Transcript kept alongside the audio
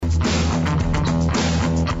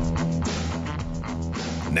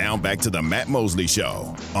Now back to the Matt Mosley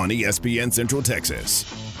Show on ESPN Central Texas.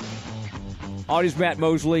 It is Matt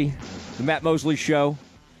Mosley, the Matt Mosley Show,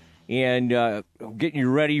 and getting you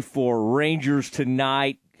ready for Rangers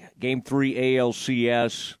tonight, Game 3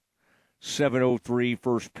 ALCS, 7:03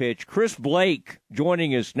 first pitch. Chris Blake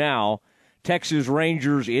joining us now, Texas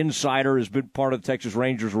Rangers insider, has been part of the Texas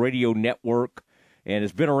Rangers radio network and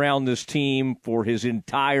has been around this team for his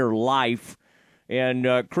entire life.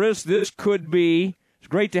 And, Chris, this could be, it's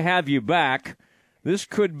great to have you back, this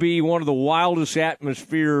could be one of the wildest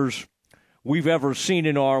atmospheres we've ever seen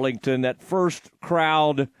in Arlington. That first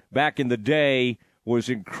crowd back in the day was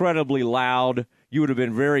incredibly loud. You would have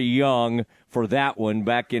been very young for that one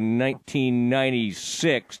back in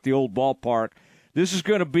 1996, the old ballpark. This is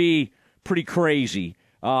going to be pretty crazy.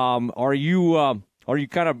 Are you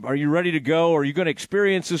ready to go? Are you going to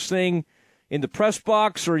experience this thing in the press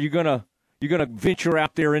box, or are you going to venture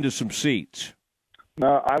out there into some seats?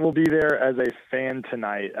 No, I will be there as a fan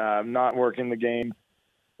tonight. I'm not working the game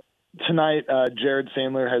tonight. Jared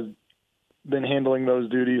Sandler has been handling those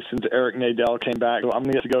duties since Eric Nadel came back. So I'm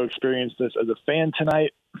going to get to go experience this as a fan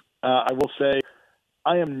tonight. I will say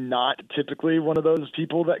I am not typically one of those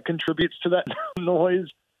people that contributes to that noise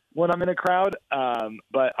when I'm in a crowd,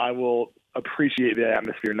 but I will appreciate the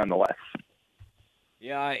atmosphere nonetheless.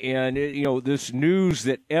 Yeah, and this news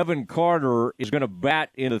that Evan Carter is going to bat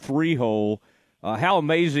in the 3-hole, how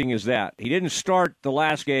amazing is that? He didn't start the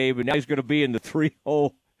last game, and now he's going to be in the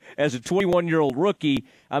 3-hole as a 21-year-old rookie.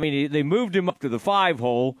 I mean, they moved him up to the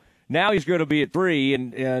 5-hole. Now he's going to be at 3,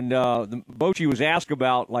 and Bochy was asked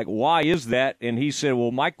about, like, why is that? And he said, well,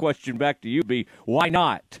 my question back to you would be, why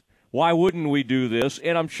not? Why wouldn't we do this?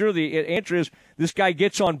 And I'm sure the answer is this guy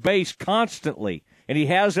gets on base constantly, and he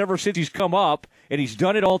has ever since he's come up, and he's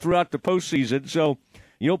done it all throughout the postseason. So,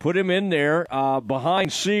 put him in there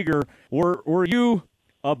behind Seager. Were you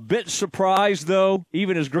a bit surprised, though,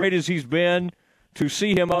 even as great as he's been, to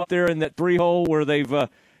see him up there in that 3-hole where they've,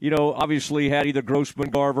 obviously had either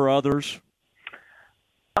Grossman, Garver, or others?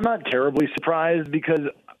 I'm not terribly surprised because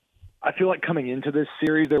I feel like coming into this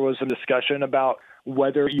series there was some discussion about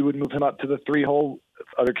whether you would move him up to the 3-hole.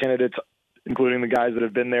 Other candidates, including the guys that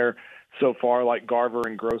have been there so far, like Garver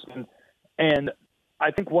and Grossman. And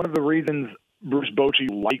I think one of the reasons Bruce Bochy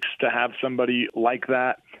likes to have somebody like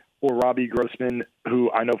that, or Robbie Grossman,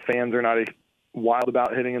 who I know fans are not wild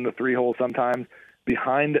about hitting in the 3-hole sometimes,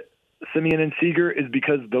 behind Semien and Seager, is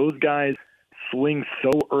because those guys swing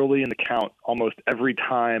so early in the count almost every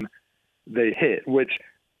time they hit, which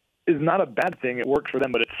is not a bad thing. It works for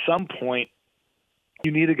them, but at some point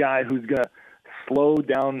you need a guy who's going to slow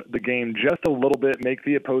down the game just a little bit, make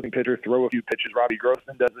the opposing pitcher throw a few pitches. Robbie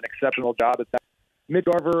Grossman does an exceptional job at that. Mitch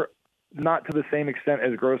Garver, not to the same extent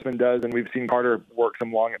as Grossman does, and we've seen Carter work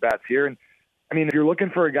some long at-bats here. And I mean, if you're looking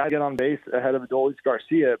for a guy to get on base ahead of Adolis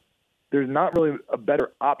Garcia, there's not really a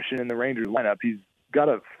better option in the Rangers lineup. He's got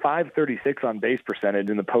a .536 on base percentage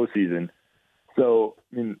in the postseason. So,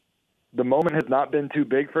 I mean, the moment has not been too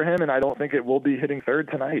big for him, and I don't think it will be hitting third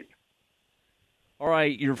tonight. All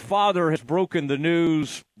right, your father has broken the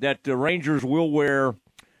news that the Rangers will wear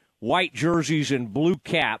white jerseys and blue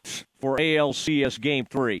caps for ALCS Game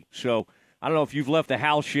 3. So I don't know if you've left the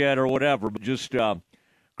house yet or whatever, but just,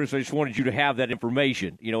 Chris, I just wanted you to have that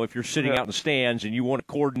information. If you're sitting out in the stands and you want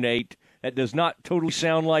to coordinate, that does not totally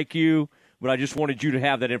sound like you, but I just wanted you to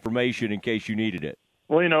have that information in case you needed it.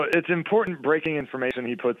 Well, it's important breaking information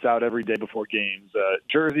he puts out every day before games.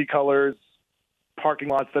 Jersey colors, parking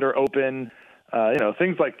lots that are open,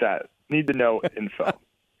 things like that. Need to know info.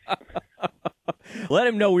 Let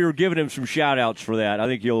him know we were giving him some shout-outs for that. I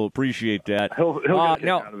think he'll appreciate that. He'll get a kick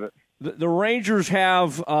out of it. The Rangers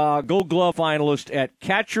have Gold Glove finalist at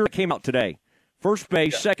catcher. Came out today. First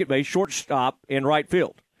base, second base, shortstop, and right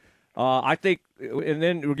field. I think, and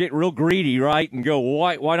then we're getting real greedy, right, and go,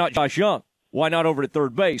 why not Josh Young? Why not over at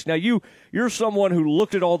third base? Now, you're someone who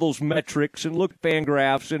looked at all those metrics and looked at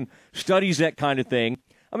FanGraphs and studies that kind of thing.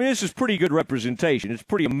 I mean, this is pretty good representation. It's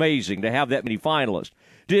pretty amazing to have that many finalists.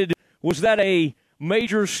 Was that a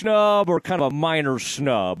major snub or kind of a minor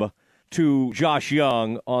snub to Josh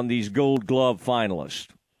Young on these Gold Glove finalists?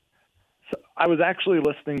 So I was actually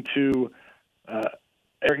listening to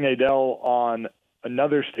Eric Nadel on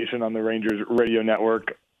another station on the Rangers radio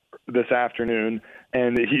network this afternoon,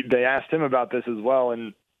 and they asked him about this as well,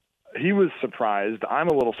 and he was surprised. I'm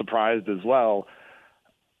a little surprised as well.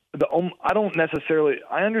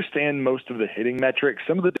 I understand most of the hitting metrics.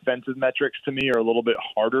 Some of the defensive metrics to me are a little bit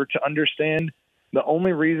harder to understand. The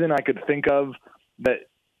only reason I could think of that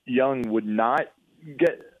Young would not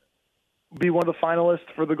be one of the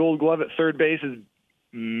finalists for the Gold Glove at third base is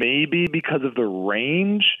maybe because of the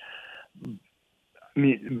range. I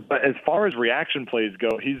mean, but as far as reaction plays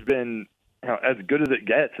go, he's been as good as it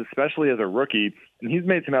gets, especially as a rookie. And he's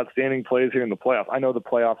made some outstanding plays here in the playoffs. I know the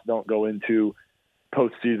playoffs don't go into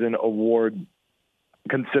postseason award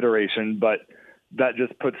consideration, but that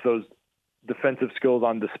just puts those defensive skills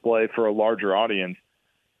on display for a larger audience.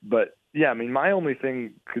 But yeah, I mean, the only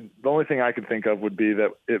thing I could think of would be that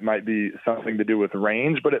it might be something to do with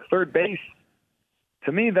range. But at third base,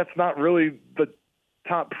 to me, that's not really the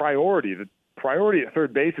top priority. The priority at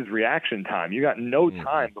third base is reaction time. You got no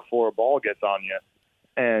time before a ball gets on you.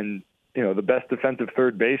 And, the best defensive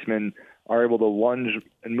third basemen are able to lunge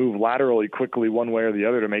and move laterally quickly one way or the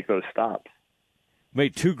other to make those stops.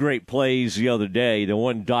 Made two great plays the other day. The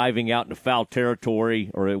one diving out into foul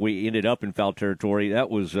territory, or we ended up in foul territory. That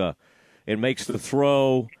was it makes the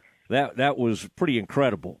throw. That was pretty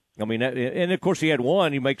incredible. I mean, and of course he had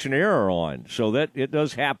one he makes an error on. So that it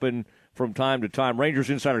does happen from time to time. Rangers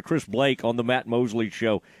insider Chris Blake on the Matt Mosley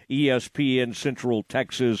Show, ESPN Central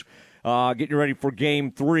Texas, getting ready for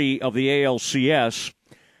Game 3 of the ALCS.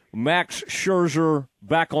 Max Scherzer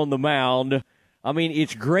back on the mound. I mean,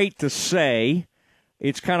 it's great to say.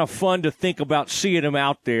 It's kind of fun to think about seeing him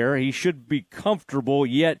out there. He should be comfortable,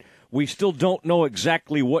 yet we still don't know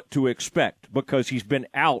exactly what to expect because he's been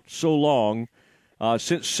out so long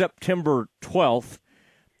since September 12th.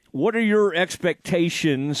 What are your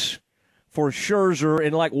expectations for Scherzer?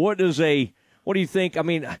 And, what do you think? I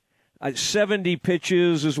mean, 70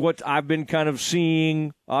 pitches is what I've been kind of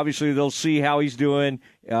seeing. Obviously, they'll see how he's doing.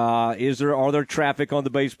 Are there traffic on the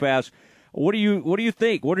base pass? What do you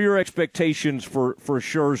think? What are your expectations for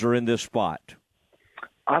Scherzer in this spot?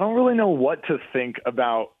 I don't really know what to think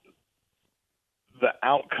about the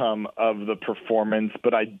outcome of the performance,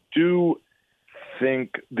 but I do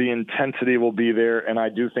think the intensity will be there, and I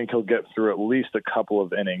do think he'll get through at least a couple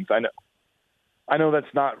of innings. I know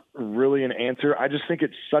that's not really an answer. I just think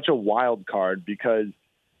it's such a wild card because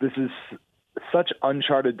this is such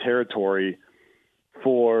uncharted territory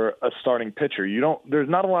for a starting pitcher. There's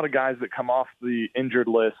not a lot of guys that come off the injured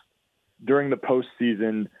list during the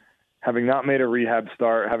postseason, having not made a rehab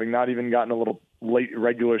start, having not even gotten a little late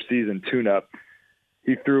regular season tune-up.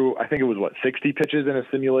 He threw, I think it was 60 pitches in a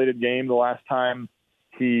simulated game the last time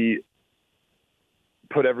he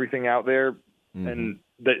put everything out there, and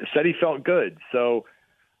that said he felt good. So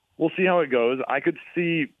we'll see how it goes. I could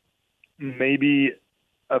see maybe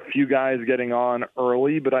a few guys getting on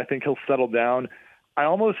early, but I think he'll settle down. I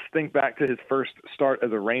almost think back to his first start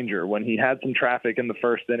as a Ranger when he had some traffic in the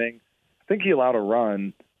first inning. I think he allowed a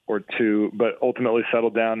run or two, but ultimately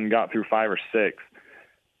settled down and got through 5 or 6.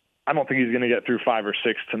 I don't think he's going to get through 5 or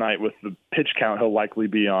 6 tonight with the pitch count he'll likely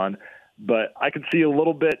be on, but I could see a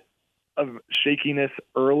little bit of shakiness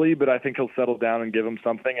early, but I think he'll settle down and give him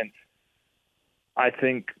something. And I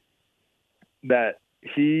think that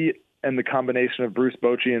he and the combination of Bruce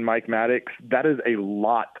Bochy and Mike Maddox, that is a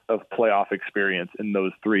lot of playoff experience in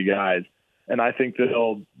those three guys. And I think that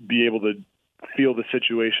they'll be able to feel the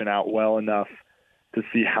situation out well enough to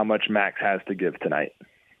see how much Max has to give tonight.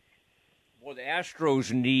 Well, the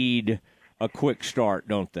Astros need a quick start,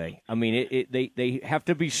 don't they? I mean, they have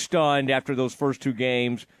to be stunned after those first two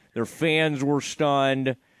games. Their fans were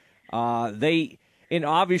stunned. And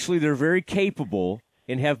obviously they're very capable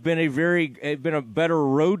and have been a better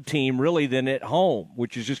road team really than at home,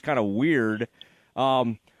 which is just kind of weird.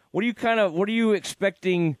 What are you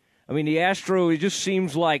expecting? I mean, the Astros, it just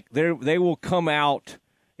seems like they will come out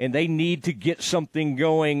and they need to get something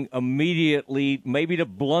going immediately, maybe to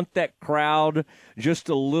blunt that crowd just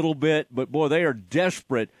a little bit. But, boy, they are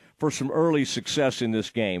desperate for some early success in this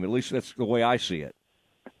game. At least that's the way I see it.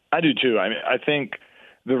 I do, too. I mean, I think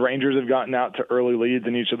the Rangers have gotten out to early leads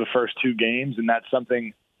in each of the first two games, and that's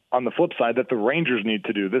something on the flip side that the Rangers need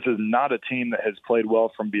to do. This is not a team that has played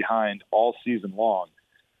well from behind all season long.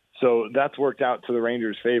 So that's worked out to the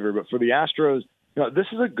Rangers' favor. But for the Astros, this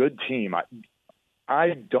is a good team.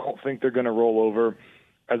 I don't think they're going to roll over.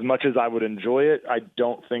 As much as I would enjoy it, I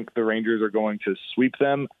don't think the Rangers are going to sweep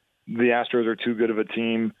them. The Astros are too good of a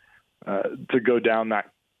team to go down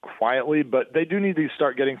that quietly, but they do need to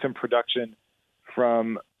start getting some production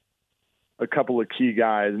from a couple of key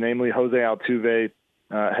guys, namely Jose Altuve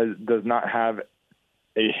does not have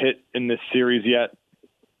a hit in this series yet.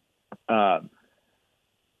 And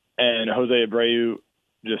Jose Abreu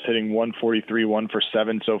just hitting 143, 1 for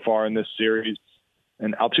 7 so far in this series.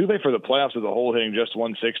 And Altuve for the playoffs as a whole hitting just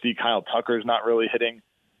 160. Kyle Tucker's not really hitting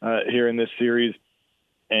here in this series.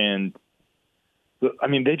 And, I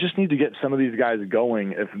mean, they just need to get some of these guys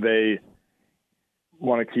going if they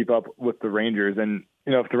want to keep up with the Rangers. And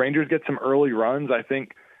if the Rangers get some early runs, I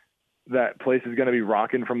think that place is going to be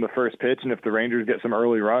rocking from the first pitch. And if the Rangers get some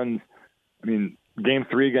early runs, I mean, Game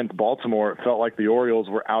 3 against Baltimore, it felt like the Orioles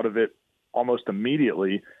were out of it almost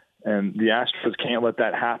immediately. And the Astros can't let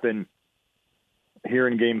that happen here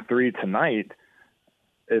in Game 3 tonight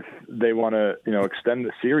if they want to, extend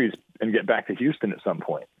the series and get back to Houston at some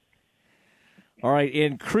point. All right,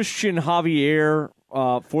 and Christian Javier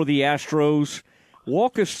for the Astros,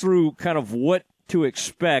 walk us through kind of what to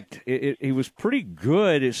expect. He was pretty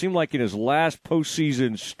good, it seemed like, in his last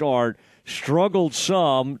postseason start, struggled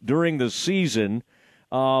some during the season.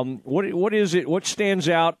 What is it? What stands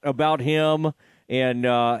out about him, and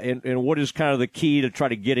what is kind of the key to try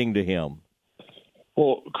to getting to him?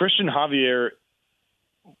 Well, Christian Javier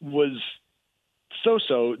was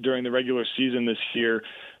so-so during the regular season this year,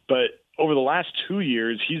 but over the last 2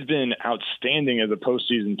 years, he's been outstanding as a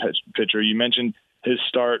postseason pitcher. You mentioned his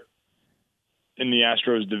start in the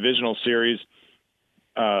Astros divisional series.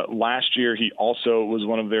 Last year, he also was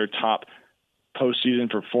one of their top postseason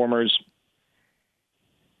performers.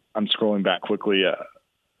 I'm scrolling back quickly.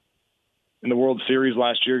 In the World Series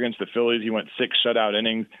last year against the Phillies, he went 6 shutout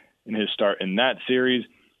innings in his start in that series.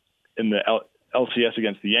 In the LCS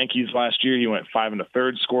against the Yankees last year, he went 5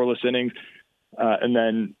 1/3 scoreless innings, and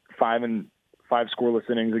then 5 scoreless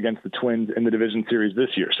innings against the Twins in the division series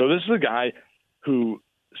this year. So this is a guy who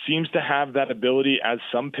seems to have that ability, as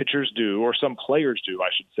some pitchers do, or some players do, I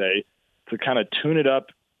should say, to kind of tune it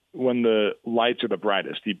up when the lights are the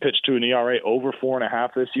brightest. He pitched to an ERA over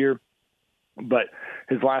 4.5 this year, but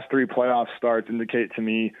his last 3 playoff starts indicate to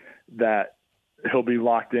me that he'll be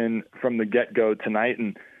locked in from the get-go tonight.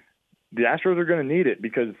 And the Astros are going to need it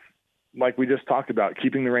because, like we just talked about,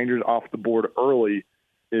 keeping the Rangers off the board early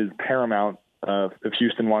is paramount if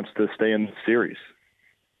Houston wants to stay in the series.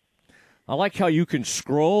 I like how you can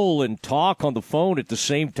scroll and talk on the phone at the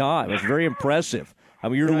same time. It's very impressive. I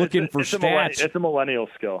mean, you're looking for stats. It's a millennial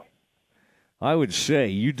skill. I would say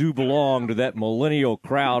you do belong to that millennial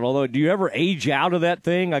crowd. Although, do you ever age out of that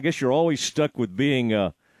thing? I guess you're always stuck with being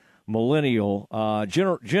a millennial.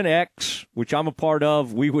 Gen X, which I'm a part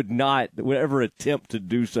of, we would ever attempt to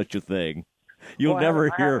do such a thing. You'll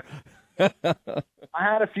never hear. I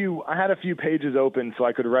had a few pages open so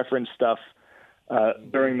I could reference stuff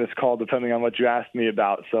during this call, depending on what you asked me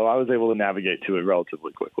about. So I was able to navigate to it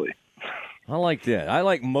relatively quickly. I like that. I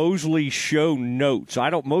like Mosley show notes.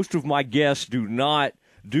 Most of my guests do not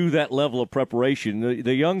do that level of preparation.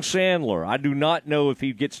 The young Sandler, I do not know if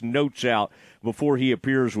he gets notes out before he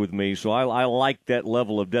appears with me. So I like that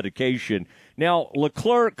level of dedication. Now,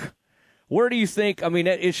 Leclerc, where do you think? I mean,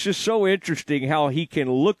 it's just so interesting how he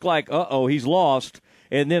can look like, he's lost,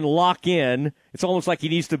 and then lock in. It's almost like he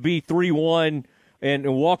needs to be 3-1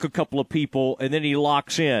 and walk a couple of people, and then he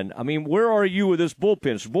locks in. I mean, where are you with this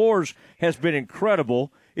bullpen? Sborz has been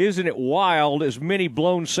incredible. Isn't it wild, as many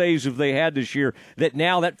blown saves as they had this year, that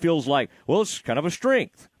now that feels like, well, it's kind of a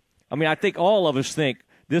strength. I mean, I think all of us think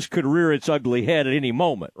this could rear its ugly head at any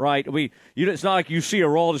moment, right? I mean, it's not like you see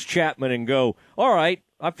Aroldis Chapman and go, all right,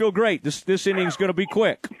 I feel great. This inning's going to be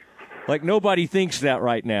quick. Like, nobody thinks that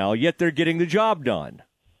right now, yet they're getting the job done.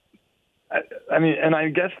 I mean, and I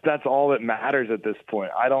guess that's all that matters at this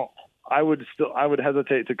point. I would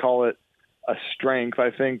hesitate to call it a strength.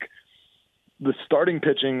 I think the starting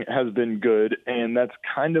pitching has been good, and that's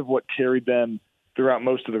kind of what carried them throughout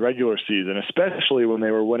most of the regular season, especially when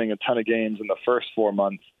they were winning a ton of games in the first 4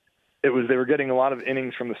 months. They were getting a lot of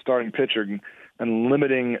innings from the starting pitcher and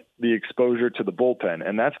limiting the exposure to the bullpen.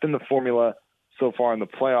 And that's been the formula so far in the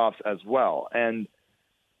playoffs as well. And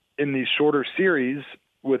in these shorter series,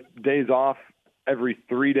 with days off every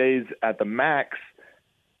 3 days at the max,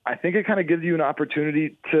 I think it kind of gives you an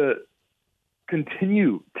opportunity to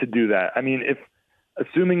continue to do that. I mean,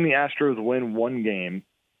 assuming the Astros win one game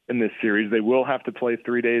in this series, they will have to play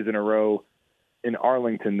 3 days in a row in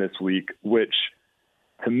Arlington this week, which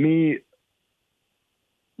to me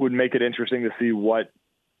would make it interesting to see what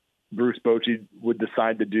Bruce Bochy would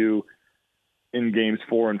decide to do in games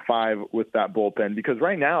 4 and 5 with that bullpen. Because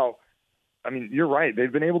right now, I mean, you're right.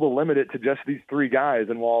 They've been able to limit it to just these 3 guys.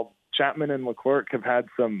 And while Chapman and Leclerc have had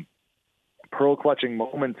some pearl-clutching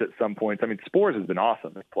moments at some points, I mean, Sborz has been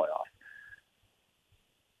awesome in playoffs.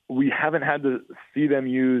 We haven't had to see them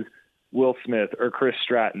use Will Smith or Chris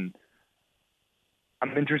Stratton.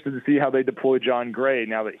 I'm interested to see how they deploy John Gray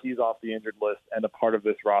now that he's off the injured list and a part of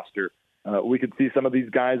this roster. We could see some of these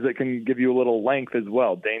guys that can give you a little length as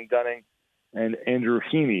well, Dane Dunning and Andrew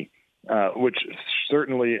Heaney, which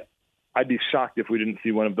certainly I'd be shocked if we didn't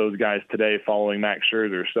see one of those guys today following Max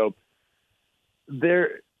Scherzer. So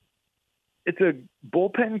it's a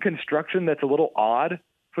bullpen construction that's a little odd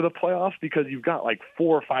for the playoffs because you've got like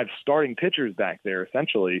 4 or 5 starting pitchers back there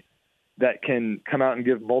essentially that can come out and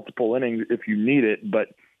give multiple innings if you need it. But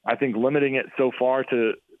I think limiting it so far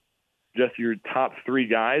to just your top 3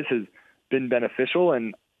 guys has been beneficial.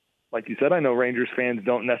 And like you said, I know Rangers fans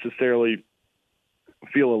don't necessarily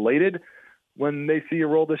feel elated when they see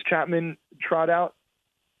Aroldis Chapman trot out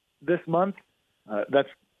this month. That's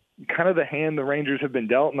kind of the hand the Rangers have been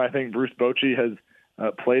dealt, and I think Bruce Bochy has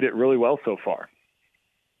played it really well so far.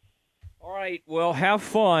 All right, well, have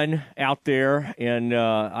fun out there, and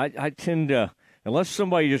I tend to, unless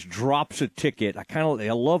somebody just drops a ticket, I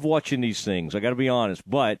love watching these things, I got to be honest,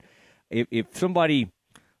 but if somebody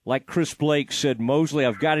like Chris Blake said, Mosley,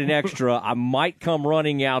 I've got an extra, I might come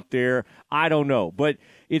running out there, I don't know, but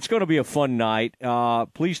it's going to be a fun night.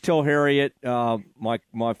 Please tell Harriet,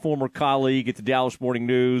 my former colleague at the Dallas Morning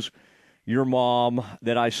News, your mom,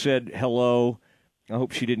 that I said hello. I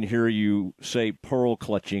hope she didn't hear you say pearl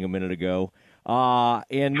clutching a minute ago.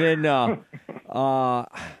 And then, by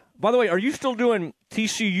the way, are you still doing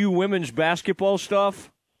TCU women's basketball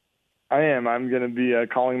stuff? I am. I'm going to be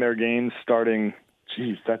calling their games starting,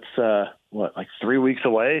 that's, like 3 weeks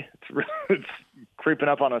away? It's creeping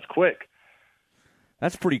up on us quick.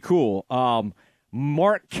 That's pretty cool.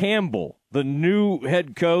 Mark Campbell, the new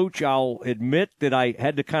head coach, I'll admit that I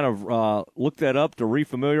had to kind of look that up to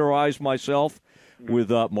refamiliarize myself with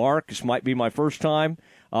Mark. This might be my first time.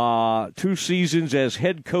 2 seasons as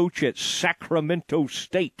head coach at Sacramento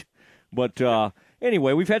State. But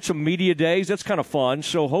anyway, we've had some media days. That's kind of fun.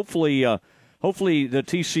 So hopefully the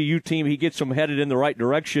TCU team, he gets them headed in the right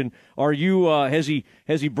direction. Are you? Has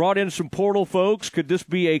he brought in some portal folks? Could this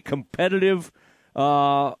be a competitive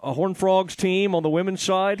Horned Frogs team on the women's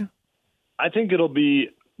side? I think it'll be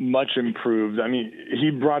much improved. I mean,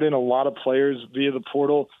 he brought in a lot of players via the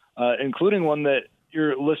portal, including one that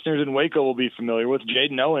your listeners in Waco will be familiar with.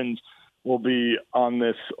 Jaden Owens will be on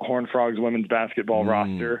this Horned Frogs women's basketball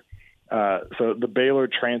roster. So the Baylor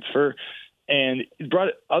transfer. And he brought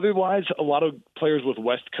otherwise a lot of players with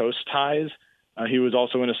West Coast ties. He was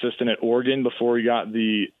also an assistant at Oregon before he got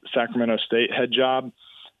the Sacramento State head job.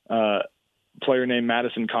 Player named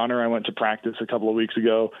Madison Connor, I went to practice a couple of weeks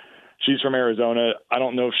ago. She's from Arizona. I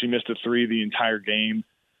don't know if she missed a 3 the entire game.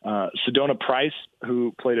 Sedona Price,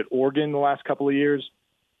 who played at Oregon the last couple of years,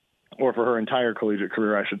 or for her entire collegiate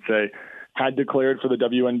career, I should say, had declared for the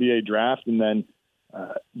WNBA draft and then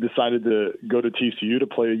decided to go to TCU to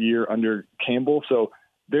play a year under Campbell. So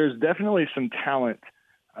there's definitely some talent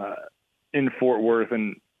in Fort Worth.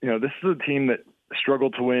 And, this is a team that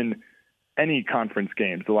struggled to win any conference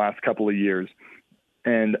games the last couple of years.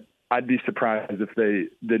 And I'd be surprised if they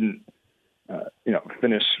didn't,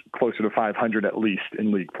 finish closer to 500 at least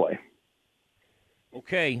in league play.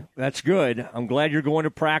 Okay, that's good. I'm glad you're going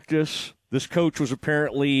to practice. This coach was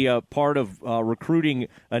apparently part of recruiting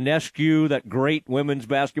Ionescu, that great women's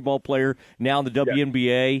basketball player, now in the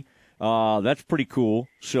WNBA. That's pretty cool.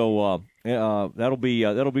 So that'll be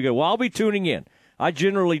good. Well, I'll be tuning in. I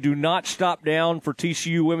generally do not stop down for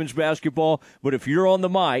TCU women's basketball, but if you're on the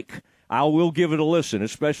mic, I will give it a listen,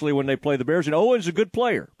 especially when they play the Bears. And Owen's a good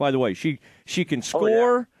player, by the way. She can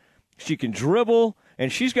score, she can dribble,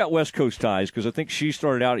 and she's got West Coast ties because I think she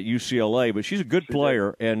started out at UCLA. But she's a good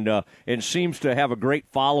player and seems to have a great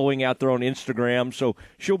following out there on Instagram. So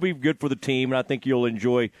she'll be good for the team, and I think you'll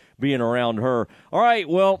enjoy being around her. All right,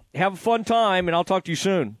 well, have a fun time, and I'll talk to you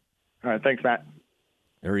soon. All right, thanks, Matt.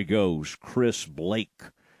 There he goes, Chris Blake,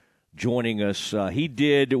 joining us. He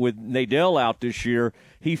did, with Nadell out this year,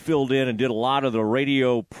 he filled in and did a lot of the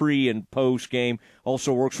radio pre- and post-game,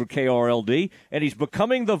 also works for KRLD, and he's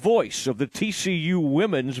becoming the voice of the TCU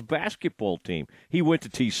women's basketball team. He went to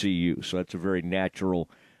TCU, so that's a very natural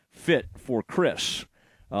fit for Chris.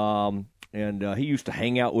 And he used to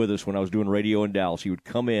hang out with us when I was doing radio in Dallas. He would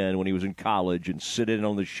come in when he was in college and sit in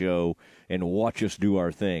on the show and watch us do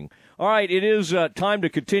our thing. All right, it is time to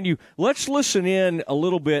continue. Let's listen in a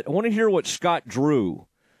little bit. I want to hear what Scott Drew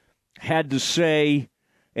had to say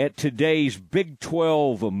at today's Big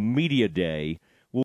 12 Media Day.